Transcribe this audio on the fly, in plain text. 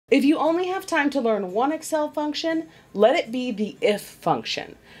If you only have time to learn one Excel function, let it be the if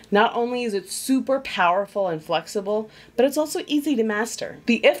function. Not only is it super powerful and flexible, but it's also easy to master.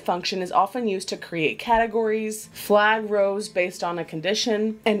 The if function is often used to create categories, flag rows based on a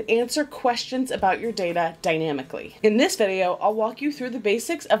condition, and answer questions about your data dynamically. In this video, I'll walk you through the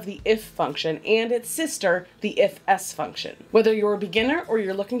basics of the if function and its sister, the if-s function. Whether you're a beginner or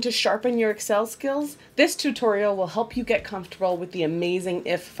you're looking to sharpen your Excel skills, this tutorial will help you get comfortable with the amazing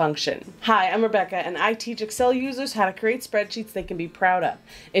if function. Hi, I'm Rebecca, and I teach Excel users how to create spreadsheets they can be proud of.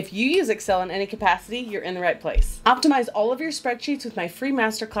 If you use Excel in any capacity, you're in the right place. Optimize all of your spreadsheets with my free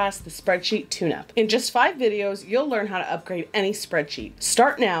masterclass, the Spreadsheet Tune-Up. In just 5 videos, you'll learn how to upgrade any spreadsheet.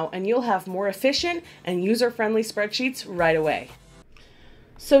 Start now, and you'll have more efficient and user-friendly spreadsheets right away.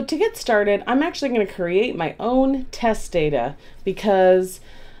 So to get started, I'm actually going to create my own test data because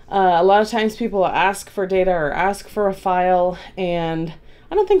a lot of times people ask for data or ask for a file, and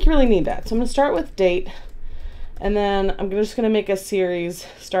I don't think you really need that. So I'm going to start with date, and then I'm just going to make a series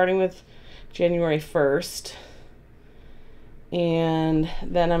starting with January 1st. And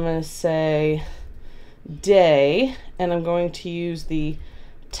then I'm going to say day, and I'm going to use the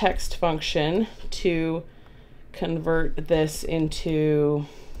text function to convert this into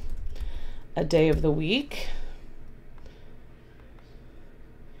a day of the week.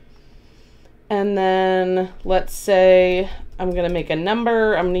 And then let's say I'm going to make a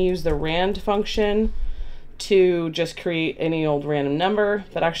number. I'm going to use the rand function to just create any old random number,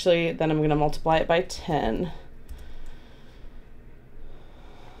 but actually then I'm going to multiply it by 10.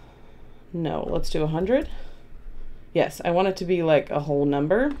 No, let's do 100. Yes, I want it to be like a whole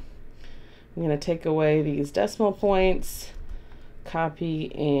number. I'm going to take away these decimal points,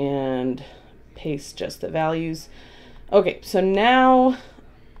 copy and paste just the values. Okay, so now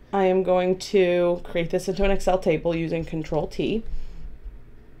I am going to create this into an Excel table using Control-T.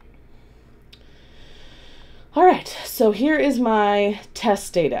 All right, so here is my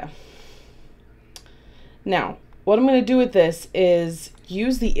test data. Now, what I'm going to do with this is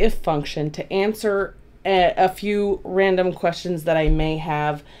use the if function to answer a few random questions that I may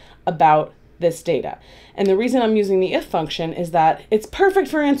have about this data. And the reason I'm using the if function is that it's perfect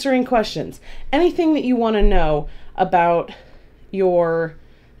for answering questions. Anything that you want to know about your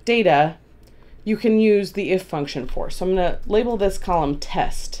data, you can use the if function for. So I'm going to label this column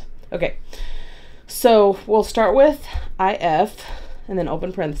test. Okay. So we'll start with if and then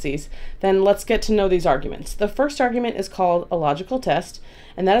open parentheses. Then let's get to know these arguments. The first argument is called a logical test,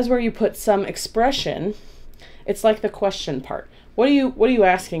 and that is where you put some expression. It's like the question part. What are you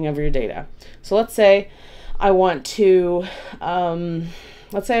asking of your data? So let's say I want to return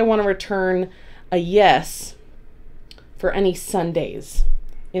a yes for any Sundays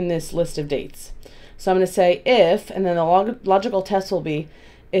in this list of dates. So I'm going to say if, and then the logical test will be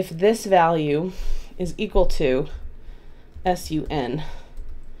if this value is equal to SUN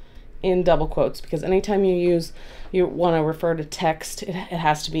in double quotes, because anytime you want to refer to text, it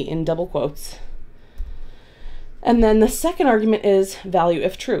has to be in double quotes. And then the second argument is value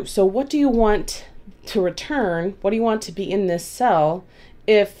if true. So what do you want to return? What do you want to be in this cell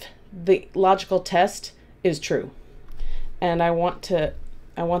if the logical test is true? And I want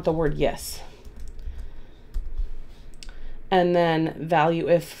the word yes. And then value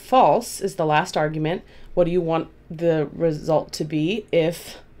if false is the last argument. What do you want the result to be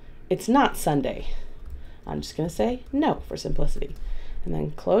if it's not Sunday? I'm just going to say no for simplicity. And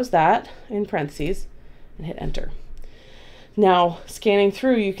then close that in parentheses and hit enter. Now, scanning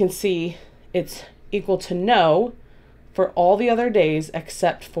through, you can see it's equal to no for all the other days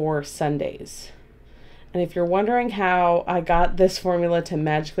except for Sundays. And if you're wondering how I got this formula to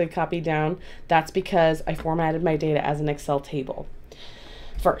magically copy down, that's because I formatted my data as an Excel table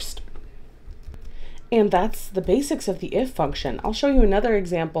first. And that's the basics of the if function. I'll show you another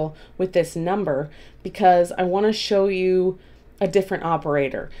example with this number because I want to show you a different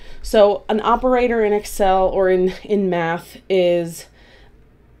operator. So an operator in Excel or in math is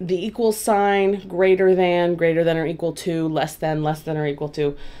the equal sign, greater than or equal to, less than or equal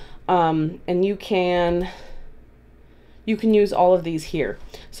to. And you can use all of these here.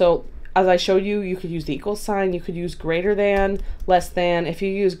 So as I showed you, you could use the equal sign, you could use greater than, less than. If you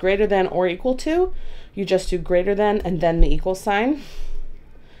use greater than or equal to, you just do greater than and then the equal sign.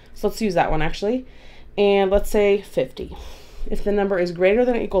 So let's use that one actually. And let's say 50. If the number is greater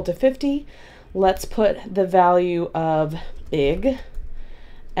than or equal to 50, let's put the value of big.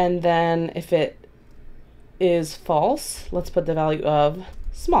 And then if it is false, let's put the value of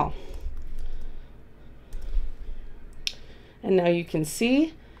small. And now you can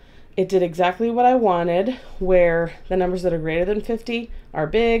see it did exactly what I wanted, where the numbers that are greater than 50 are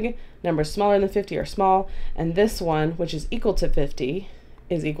big, numbers smaller than 50 are small, and this one, which is equal to 50,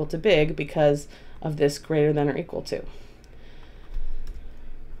 is equal to big because of this greater than or equal to.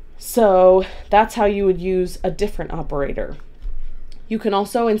 So that's how you would use a different operator. You can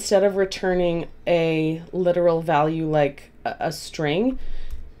also, instead of returning a literal value like a string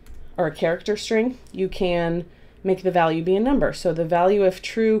or a character string, you can make the value be a number. So the value, if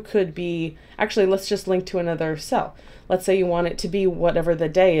true, could be, actually, let's just link to another cell. Let's say you want it to be whatever the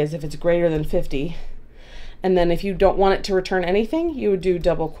day is, if it's greater than 50. And then if you don't want it to return anything, you would do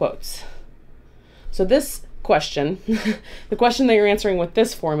double quotes. So this question, the question that you're answering with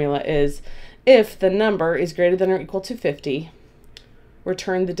this formula is, if the number is greater than or equal to 50,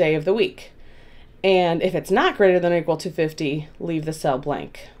 return the day of the week. And if it's not greater than or equal to 50, leave the cell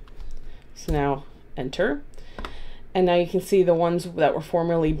blank. So now enter. And now you can see the ones that were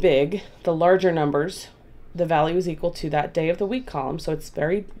formerly big, the larger numbers, the value is equal to that day of the week column. So it's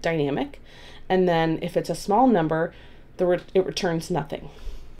very dynamic. And then if it's a small number, it returns nothing.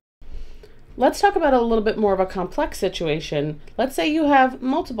 Let's talk about a little bit more of a complex situation. Let's say you have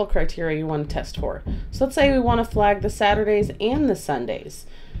multiple criteria you want to test for. So let's say we want to flag the Saturdays and the Sundays.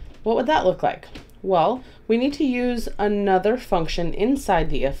 What would that look like? Well, we need to use another function inside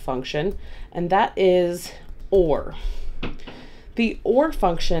the if function, and that is OR. The OR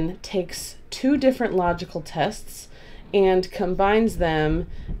function takes two different logical tests and combines them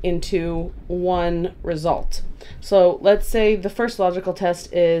into one result. So let's say the first logical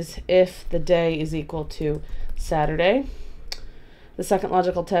test is if the day is equal to Saturday. The second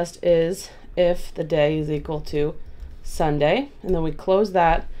logical test is if the day is equal to Sunday, and then we close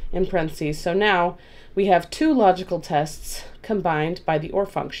that in parentheses. So now we have two logical tests combined by the OR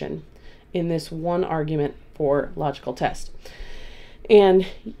function in this one argument for logical test. And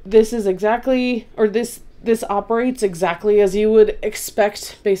this is exactly, or this operates exactly as you would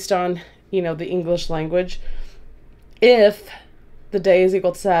expect based on, the English language. If the day is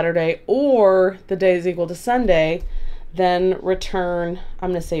equal to Saturday or the day is equal to Sunday, then return,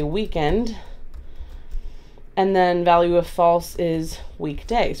 I'm going to say weekend, and then value of false is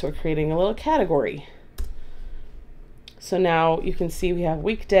weekday. So we're creating a little category. So now you can see we have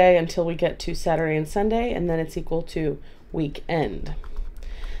weekday until we get to Saturday and Sunday, and then it's equal to weekend.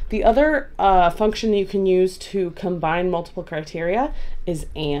 The other function you can use to combine multiple criteria is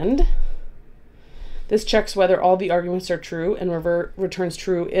AND. This checks whether all the arguments are true and returns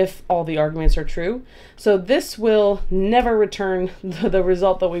true if all the arguments are true. So this will never return the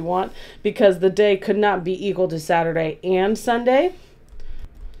result that we want because the day could not be equal to Saturday and Sunday.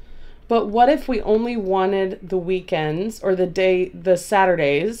 But what if we only wanted the weekends or the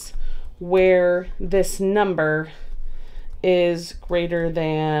Saturdays where this number is greater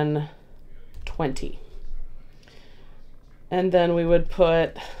than 20? And then we would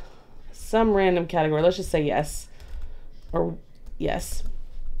put some random category. Let's just say yes or yes,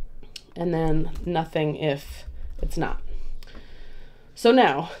 and then nothing if it's not. So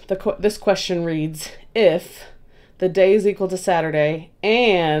now this question reads, if the day is equal to Saturday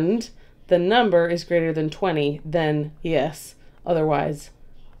and the number is greater than 20, then yes, otherwise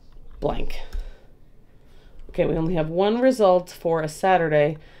blank. Okay, we only have one result for a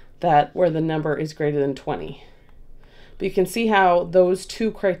Saturday where the number is greater than 20. But you can see how those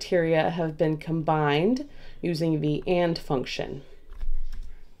two criteria have been combined using the AND function.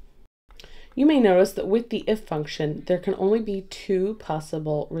 You may notice that with the if function, there can only be two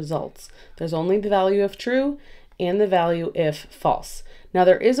possible results. There's only the value if true and the value if false. Now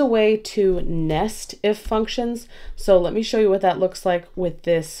there is a way to nest if functions, so let me show you what that looks like with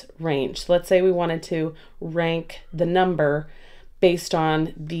this range. So let's say we wanted to rank the number based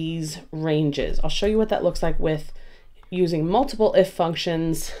on these ranges. I'll show you what that looks like with using multiple if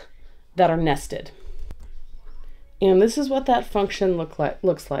functions that are nested. And this is what that function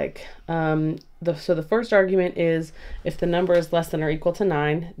looks like. So the first argument is if the number is less than or equal to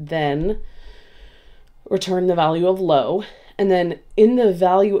 9, then return the value of low. And then in the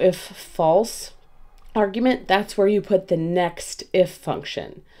value if false argument, that's where you put the next if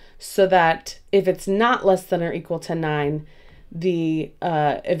function. So that if it's not less than or equal to 9, the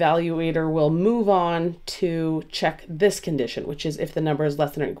evaluator will move on to check this condition, which is if the number is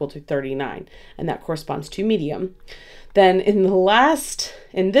less than or equal to 39, and that corresponds to medium. Then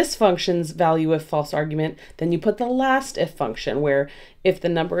in this function's value if false argument, then you put the last if function, where if the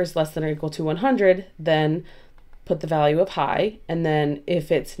number is less than or equal to 100, then put the value of high, and then if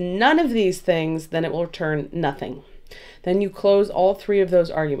it's none of these things, then it will return nothing. Then you close all three of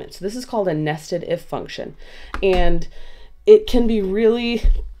those arguments. So this is called a nested if function. And they can be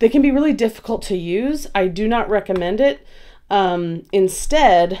really difficult to use. I do not recommend it.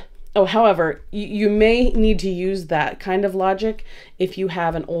 However, you may need to use that kind of logic if you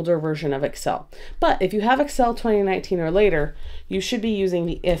have an older version of Excel. But if you have Excel 2019 or later, you should be using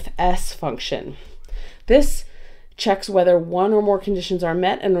the if-s function. This checks whether one or more conditions are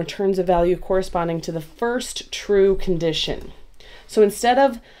met and returns a value corresponding to the first true condition. So instead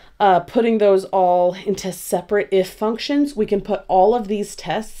of putting those all into separate if functions, we can put all of these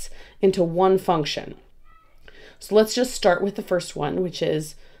tests into one function. So let's just start with the first one, which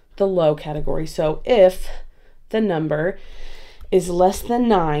is the low category. So if the number is less than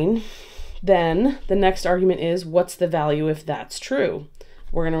 9, then the next argument is what's the value if that's true?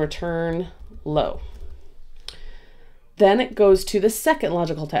 We're going to return low. Then it goes to the second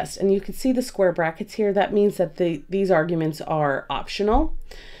logical test, and you can see the square brackets here. That means that these arguments are optional.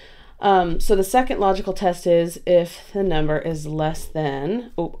 So the second logical test is if the number is less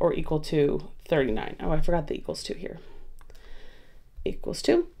than or equal to 39. Oh, I forgot the equals to here. Equals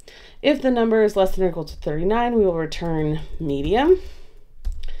to. If the number is less than or equal to 39, we will return medium.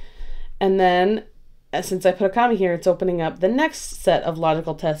 And then, since I put a comma here, it's opening up the next set of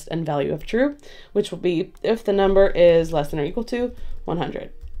logical tests and value if true, which will be if the number is less than or equal to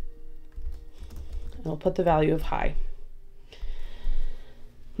 100. And we'll put the value of high.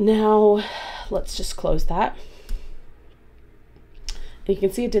 Now, let's just close that. And you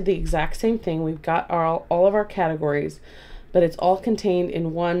can see it did the exact same thing. We've got all of our categories, but it's all contained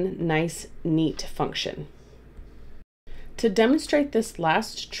in one nice, neat function. To demonstrate this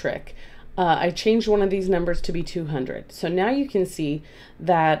last trick, I changed one of these numbers to be 200. So now you can see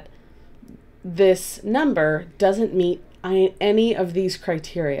that this number doesn't meet any of these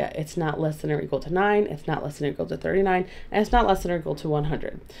criteria. It's not less than or equal to 9, it's not less than or equal to 39, and it's not less than or equal to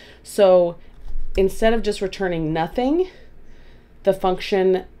 100. So instead of just returning nothing, the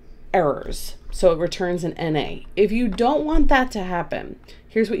function errors. So it returns an NA. If you don't want that to happen,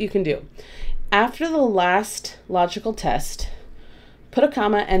 here's what you can do. After the last logical test, put a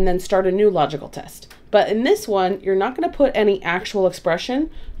comma and then start a new logical test. But in this one, you're not going to put any actual expression.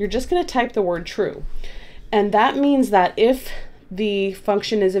 You're just going to type the word true. And that means that if the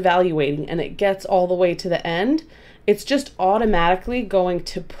function is evaluating and it gets all the way to the end, it's just automatically going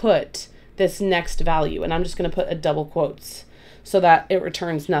to put this next value. And I'm just going to put a double quotes so that it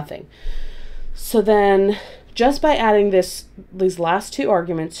returns nothing. So then just by adding these last two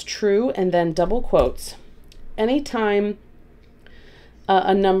arguments, true and then double quotes, anytime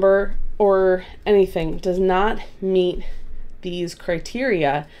a number or anything does not meet these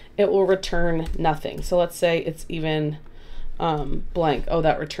criteria, it will return nothing. So let's say it's even blank. Oh,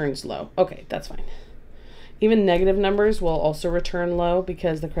 that returns low. Okay, that's fine. Even negative numbers will also return low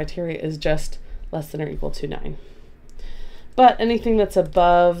because the criteria is just less than or equal to 9. But anything that's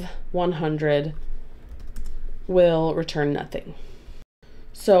above 100 will return nothing.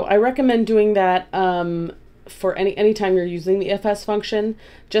 So I recommend doing that for any time you're using the if-s function,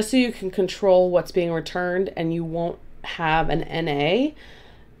 just so you can control what's being returned and you won't have an NA.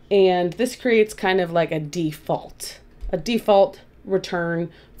 And this creates kind of like a default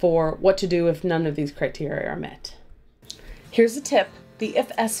return for what to do if none of these criteria are met. Here's a tip. The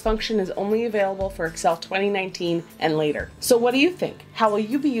if-s function is only available for Excel 2019 and later. So what do you think? How will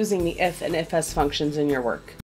you be using the if and if-s functions in your work?